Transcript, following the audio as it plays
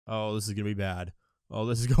Oh, this is gonna be bad. Oh,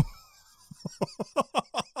 this is going.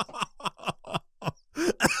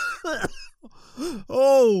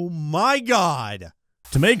 Oh my God.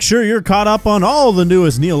 To make sure you're caught up on all the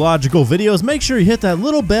newest Neilogical videos, make sure you hit that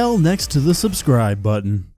little bell next to the subscribe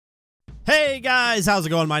button. Hey guys, how's it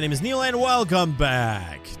going? My name is Neil and welcome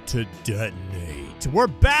back to Detonate. We're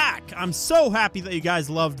back! I'm so happy that you guys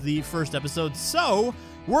loved the first episode, so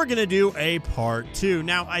we're gonna do a part 2.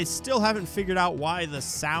 Now, I still haven't figured out why the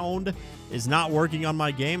sound is not working on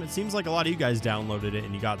my game. It seems like a lot of you guys downloaded it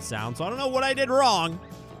and you got sound, so I don't know what I did wrong,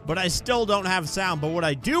 but I still don't have sound. But what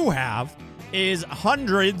I do have is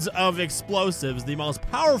hundreds of explosives, the most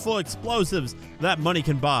powerful explosives that money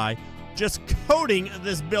can buy, just coating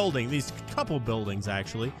this building, these couple buildings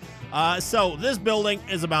actually. So this building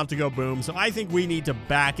is about to go boom, so I think we need to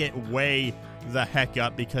back it way the heck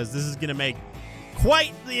up because this is gonna make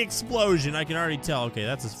quite the explosion. I can already tell. Okay,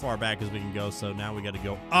 that's as far back as we can go, so now we gotta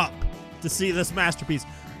go up to see this masterpiece.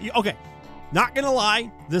 Okay, not gonna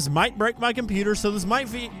lie, this might break my computer, so this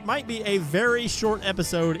might be a very short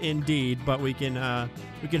episode indeed, but we can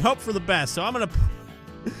hope for the best. So I'm gonna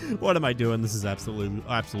what am I doing? This is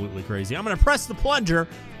absolutely crazy. I'm gonna press the plunger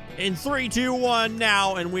in 3, 2, 1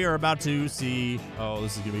 now, and we are about to see. Oh,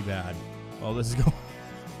 this is gonna be bad. Oh, this is going.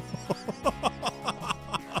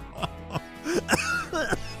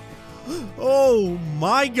 Oh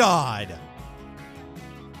my God!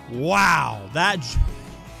 Wow, that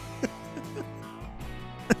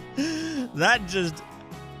just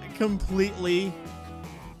completely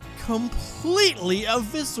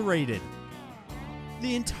eviscerated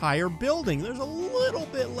the entire building. There's a little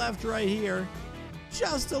bit left right here,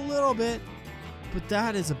 just a little bit, but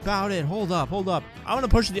that is about it. Hold up. I'm gonna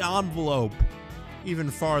push the envelope even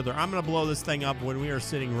farther. I'm gonna blow this thing up when we are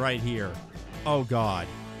sitting right here. Oh God.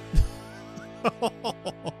 And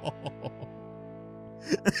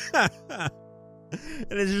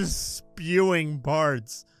it's just spewing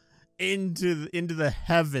parts into the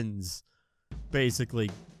heavens,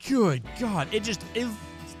 basically. Good God, it just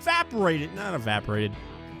evaporated. Not evaporated.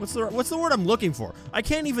 What's the word I'm looking for? I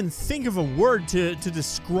can't even think of a word to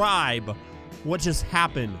describe what just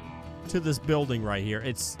happened to this building right here.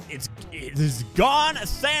 It is gone.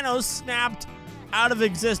 Thanos snapped out of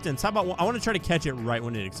existence. How about I want to try to catch it right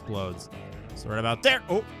when it explodes. So right about there.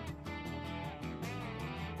 Oh.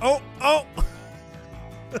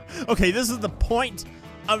 Okay, this is the point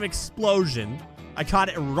of explosion. I caught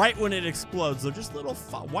it right when it explodes. They're just little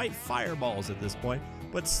white fireballs at this point,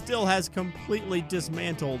 but still has completely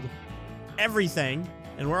dismantled everything.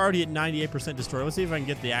 And we're already at 98% destroyed. Let's see if I can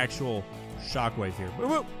get the actual shockwave here.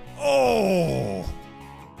 Oh!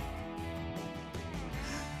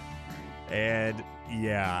 And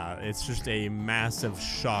yeah, it's just a massive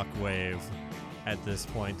shockwave at this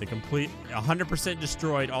point. The complete 100%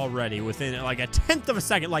 destroyed already within like a 1/10 of a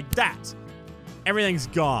second, like that. Everything's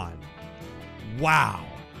gone. Wow.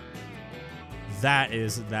 That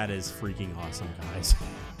is freaking awesome, guys.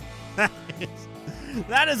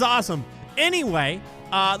 that is awesome. Anyway,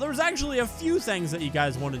 there was actually a few things that you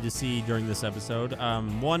guys wanted to see during this episode.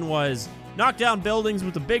 One was knock down buildings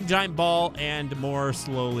with a big giant ball and more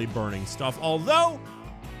slowly burning stuff. Although,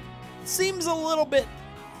 it seems a little bit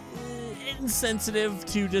insensitive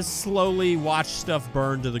to just slowly watch stuff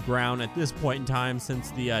burn to the ground at this point in time, since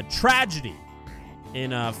the tragedy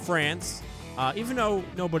in France. Even though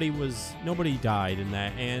nobody died in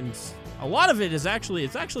that, and a lot of it is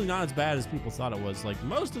it's actually not as bad as people thought it was. Like,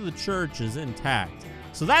 most of the church is intact,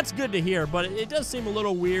 so that's good to hear. But it does seem a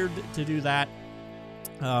little weird to do that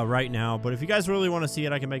right now. But if you guys really want to see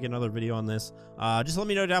it, I can make another video on this. Just let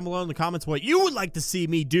me know down below in the comments what you would like to see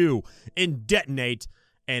me do in Detonate,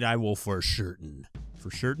 and I will for certain.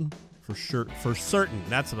 That's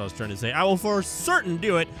what I was trying to say. I will for certain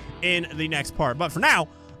do it in the next part. But for now,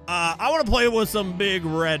 I want to play with some big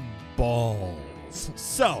red balls.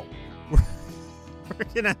 So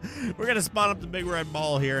we're gonna spawn up the big red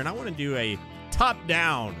ball here, and I want to do a top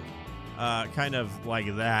down, kind of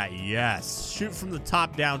like that. Yes, shoot from the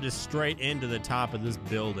top down, just straight into the top of this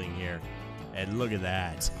building here, and look at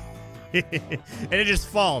that. And it just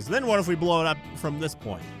falls. Then what if we blow it up from this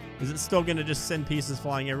point? Is it still gonna just send pieces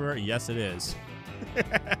flying everywhere? Yes, it is.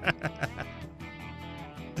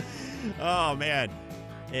 Oh man.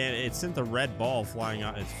 And it sent the red ball flying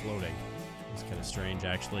out. It's floating. It's kind of strange,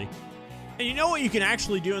 actually. And you know what you can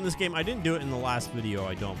actually do in this game? I didn't do it in the last video,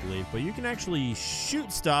 I don't believe. But you can actually shoot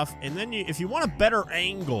stuff. And then if you want a better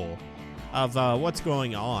angle of what's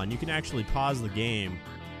going on, you can actually pause the game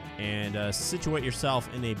and situate yourself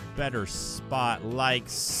in a better spot, like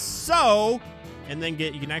so. And then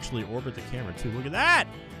you can actually orbit the camera, too. Look at that.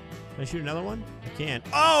 Can I shoot another one? I can't.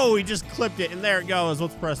 Oh, he just clipped it, and there it goes.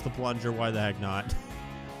 Let's press the plunger. Why the heck not?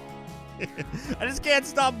 I just can't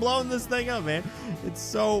stop blowing this thing up, man. It's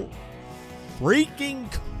so freaking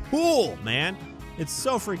cool, man. It's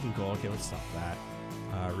so freaking cool. Okay, let's stop that.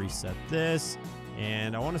 Reset this.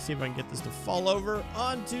 And I want to see if I can get this to fall over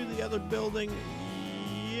onto the other building.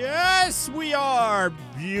 Yes, we are.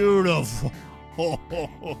 Beautiful.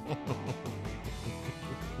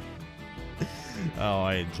 Oh,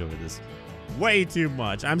 I enjoy this way too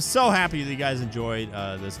much. I'm so happy that you guys enjoyed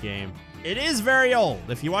this game. It is very old.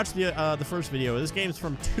 If you watch the first video, this game's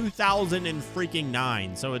from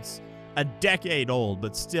 2009, so it's a decade old,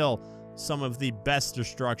 but still some of the best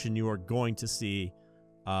destruction you are going to see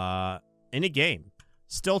in a game.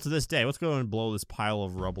 Still to this day. Let's go and blow this pile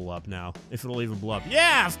of rubble up now, if it'll even blow up.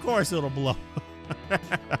 Yeah, of course it'll blow.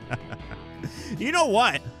 You know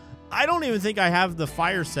what? I don't even think I have the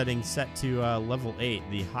fire setting set to level 8,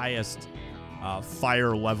 the highest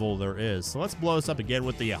fire level there is. So let's blow this up again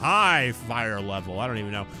with the high fire level. I don't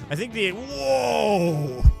even know. I think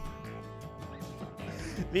whoa!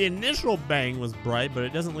 The initial bang was bright, but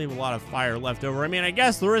it doesn't leave a lot of fire left over. I mean, I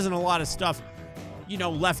guess there isn't a lot of stuff, you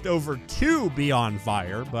know, left over to be on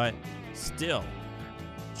fire, but still.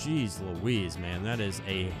 Jeez Louise, man. That is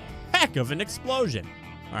a heck of an explosion.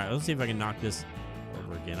 All right, let's see if I can knock this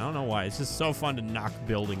over again. I don't know why. It's just so fun to knock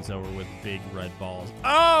buildings over with big red balls.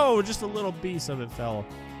 Oh, just a little piece of it fell.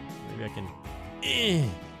 Maybe I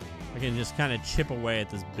can just kind of chip away at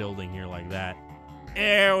this building here like that.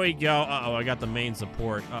 There we go. Uh-oh, I got the main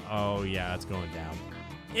support. Uh-oh, yeah, it's going down.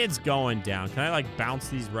 It's going down. Can I, like, bounce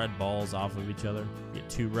these red balls off of each other? Get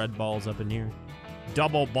 2 red balls up in here.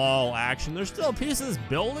 Double ball action. There's still a piece of this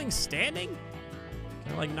building standing?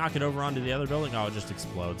 Can I, like, knock it over onto the other building? Oh, it just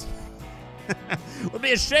explodes. It would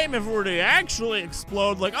be a shame if it were to actually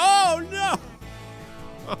explode. Like, oh,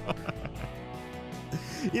 no!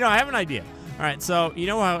 You know, I have an idea. All right, so you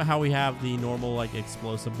know how we have the normal, like,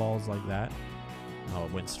 explosive balls like that? Oh,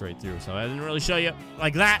 it went straight through, so I didn't really show you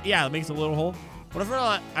like that. Yeah, it makes a little hole. What if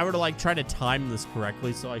I were to, like, try to time this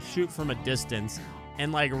correctly? So I shoot from a distance,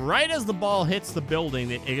 and, like, right as the ball hits the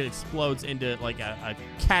building, it explodes into, like, a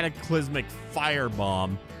cataclysmic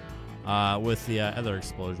firebomb with the other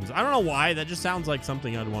explosions. I don't know why. That just sounds like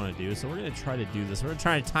something I'd want to do, so we're going to try to do this. We're going to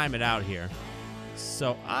try to time it out here.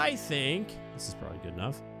 So I think this is probably good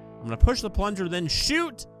enough. I'm going to push the plunger, then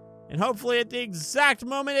shoot, and hopefully at the exact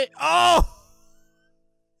moment it... Oh!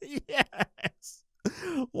 Yes!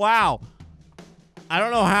 Wow. I don't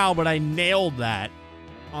know how, but I nailed that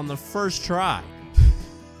on the first try.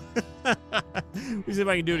 Let me see if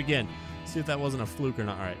I can do it again. See if that wasn't a fluke or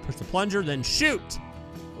not. All right, push the plunger, then shoot.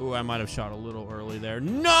 Ooh, I might have shot a little early there.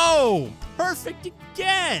 No! Perfect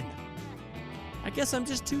again! I guess I'm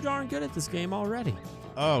just too darn good at this game already.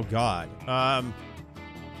 Oh, God. I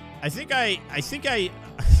think I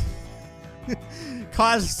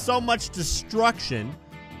caused so much destruction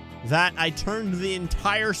that I turned the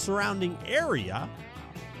entire surrounding area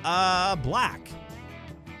black.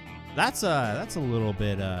 That's a little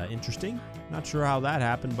bit interesting. Not sure how that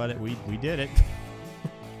happened, but we did it.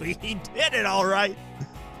 We did it, all right.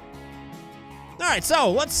 All right,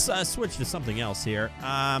 so let's switch to something else here.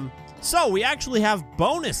 So we actually have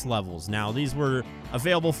bonus levels now. These were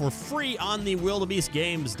available for free on the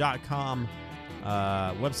wildebeestgames.com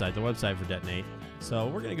website, the website for Detonate. So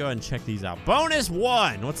we're going to go ahead and check these out. Bonus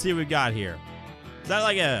 1. Let's see what we got here. Is that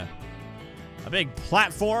like a big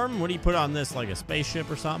platform? What do you put on this? Like a spaceship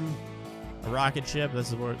or something? A rocket ship? This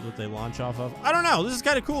is what they launch off of? I don't know. This is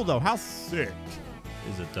kind of cool, though. How thick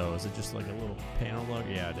is it, though? Is it just like a little panel look?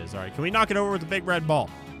 Yeah, it is. All right. Can we knock it over with the big red ball?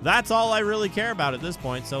 That's all I really care about at this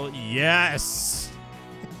point. So, yes.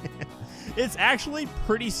 It's actually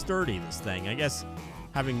pretty sturdy, this thing. I guess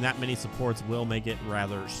having that many supports will make it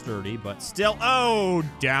rather sturdy, but still, oh,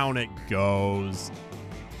 down it goes.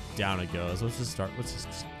 Down it goes. Let's just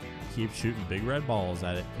just keep shooting big red balls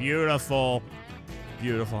at it. Beautiful.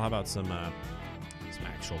 Beautiful. How about some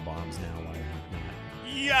actual bombs now? Why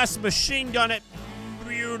not? Yes, machine gun it.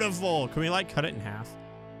 Beautiful. Can we, like, cut it in half?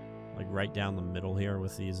 Like, right down the middle here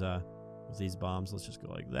with these bombs. Let's just go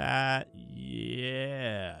like that. Yes.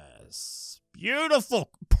 Beautiful.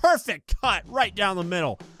 Perfect cut right down the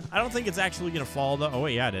middle. I don't think it's actually going to fall, though. Oh,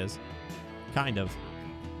 wait, yeah, it is. Kind of.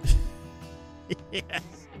 Yes.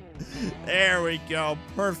 There we go.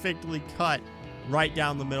 Perfectly cut right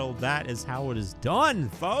down the middle. That is how it is done,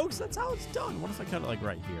 folks. That's how it's done. What if I cut it, like,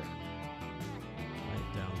 right here?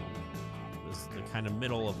 Right down the kind of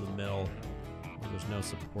middle of the middle. There's no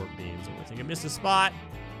support beams. I think I missed a spot.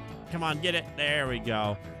 Come on, get it. There we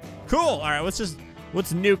go. Cool. All right, let's just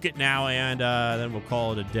Let's nuke it now, and then we'll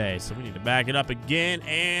call it a day. So we need to back it up again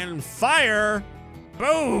and fire.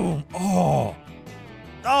 Boom. Oh,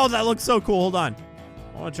 that looks so cool. Hold on.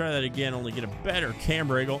 I want to try that again, only get a better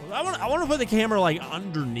camera angle. I want to put the camera like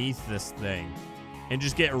underneath this thing and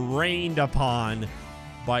just get rained upon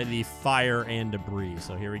by the fire and debris.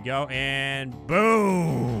 So here we go, and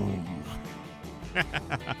boom.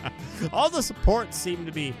 All the supports seem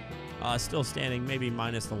to be still standing, maybe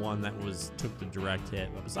minus the one that took the direct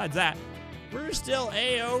hit. But besides that, we're still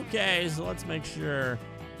A-okay. So let's make sure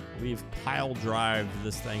we've pile drived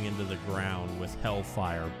this thing into the ground with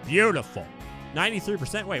hellfire. Beautiful.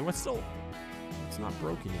 93%. Wait, it's not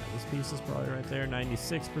broken yet. This piece is probably right there.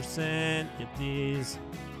 96%. Get these.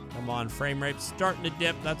 Come on, frame rate starting to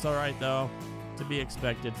dip. That's all right, though. To be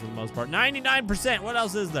expected for the most part. 99%. What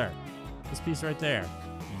else is there? This piece right there.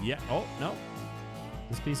 Yeah. Oh, no.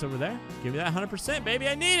 This piece over there. Give me that 100%, baby.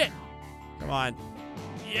 I need it. Come on.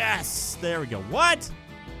 Yes. There we go. What?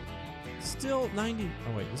 Still 90.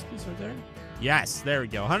 Oh, wait. This piece right there? Yes. There we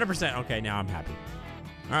go. 100%. Okay, now I'm happy.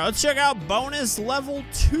 All right, let's check out bonus level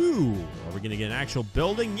 2. Are we going to get an actual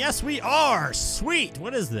building? Yes, we are. Sweet.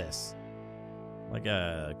 What is this? Like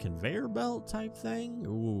a conveyor belt type thing?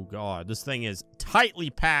 Ooh, God. This thing is tightly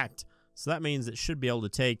packed. So that means it should be able to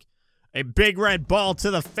take a big red ball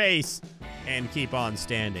to the face and keep on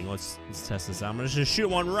standing. Let's test this out. I'm going to just shoot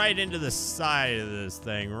one right into the side of this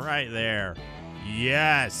thing. Right there.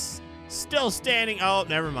 Yes. Still standing. Oh,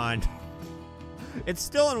 never mind. It's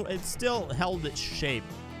still held its shape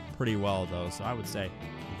pretty well, though, so I would say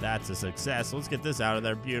that's a success. So let's get this out of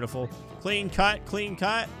there. Beautiful. Clean cut, clean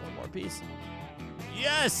cut. One more piece.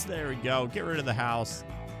 Yes, there we go. Get rid of the house.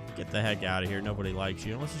 Get the heck out of here. Nobody likes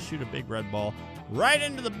you. Let's just shoot a big red ball right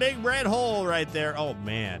into the big red hole right there. Oh,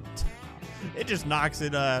 man. It just knocks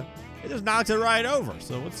it right over.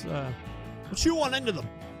 So let's shoot one into the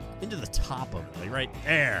top of it, like right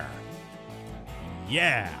there.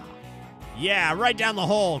 Yeah. Yeah, right down the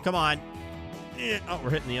hole. Come on. Oh, we're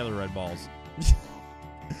hitting the other red balls.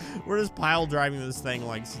 We're just pile driving this thing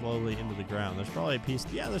like slowly into the ground. There's probably a piece.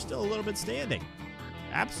 Yeah, there's still a little bit standing.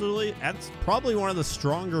 Absolutely. That's probably one of the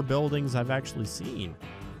stronger buildings I've actually seen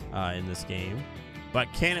in this game.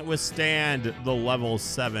 But can it withstand the level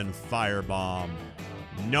 7 firebomb?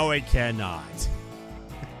 No, it cannot.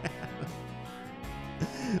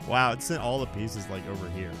 Wow, it sent all the pieces like over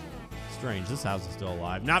here. Strange. This house is still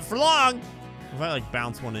alive. Not for long! If I like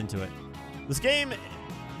bounce one into it. This game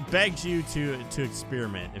begs you to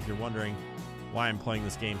experiment. If you're wondering why I'm playing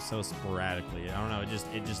this game so sporadically, I don't know.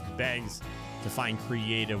 It just begs to find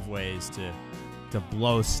creative ways to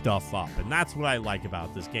blow stuff up, and that's what I like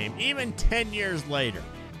about this game. Even 10 years later,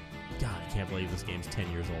 God, I can't believe this game's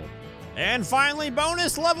 10 years old. And finally,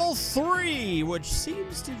 bonus level 3, which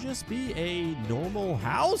seems to just be a normal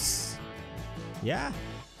house. Yeah.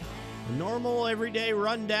 A normal, everyday,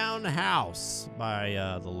 rundown house by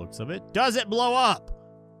the looks of it. Does it blow up?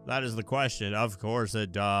 That is the question. Of course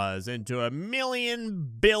it does. Into a million,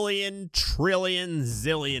 billion, trillion,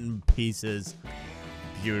 zillion pieces.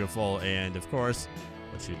 Beautiful. And, of course,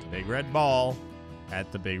 we'll shoot the big red ball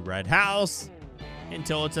at the big red house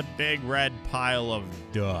until it's a big red pile of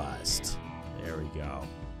dust. There we go.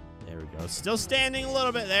 There we go. Still standing a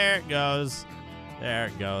little bit. There it goes. There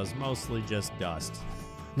it goes. Mostly just dust.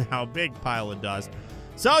 Now, big pile of dust.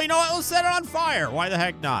 So, you know what? Let's set it on fire. Why the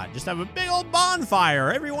heck not? Just have a big old bonfire.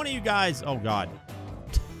 Every one of you guys. Oh, God.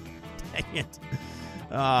 Dang it.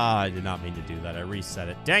 I did not mean to do that. I reset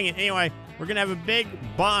it. Dang it. Anyway, we're going to have a big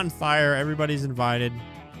bonfire. Everybody's invited.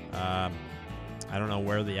 I don't know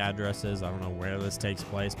where the address is. I don't know where this takes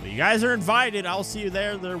place. But you guys are invited. I'll see you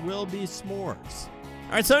there. There will be s'mores.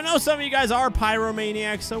 All right, so I know some of you guys are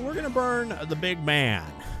pyromaniacs, so we're going to burn the big man.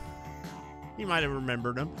 You might have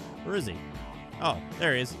remembered him. Where is he? Oh,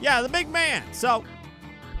 there he is. Yeah, the big man. So,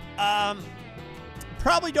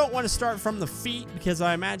 probably don't want to start from the feet, because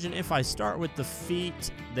I imagine if I start with the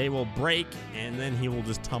feet, they will break, and then he will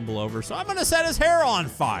just tumble over. So I'm going to set his hair on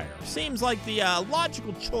fire. Seems like the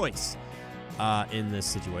logical choice in this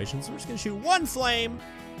situation. So we're just going to shoot one flame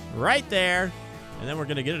right there, and then we're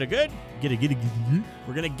going to get a good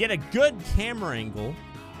camera angle,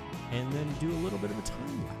 and then do a little bit of a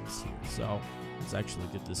time lapse here. So let's actually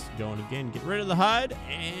get this going again. Get rid of the HUD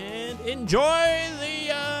and enjoy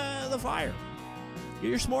the fire. Get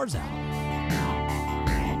your s'mores out.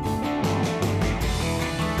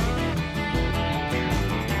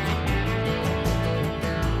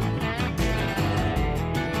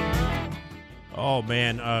 Oh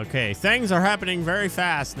man, okay. Things are happening very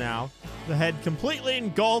fast now. The head completely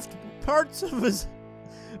engulfed. Parts of his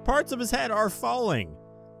head are falling.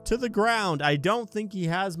 to the ground. I don't think he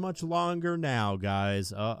has much longer now,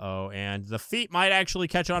 guys. Uh-oh. And the feet might actually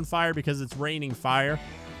catch on fire because it's raining fire.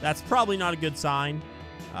 That's probably not a good sign,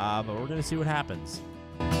 but we're going to see what happens.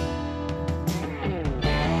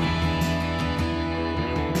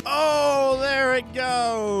 Oh, there it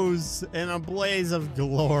goes in a blaze of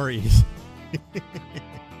glory.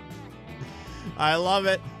 I love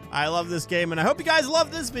it. I love this game, and I hope you guys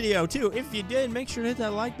love this video, too. If you did, make sure to hit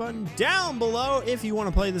that like button down below if you want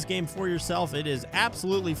to play this game for yourself. It is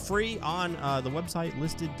absolutely free on the website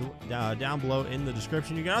listed down below in the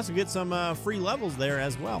description. You can also get some free levels there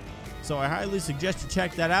as well. So I highly suggest you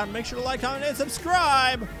check that out, and make sure to like, comment, and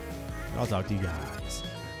subscribe. And I'll talk to you guys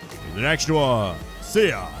in the next one. See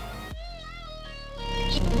ya.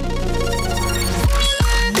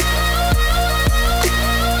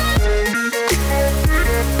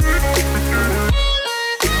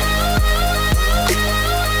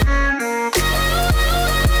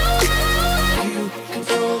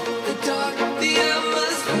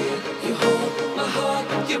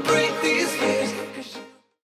 You break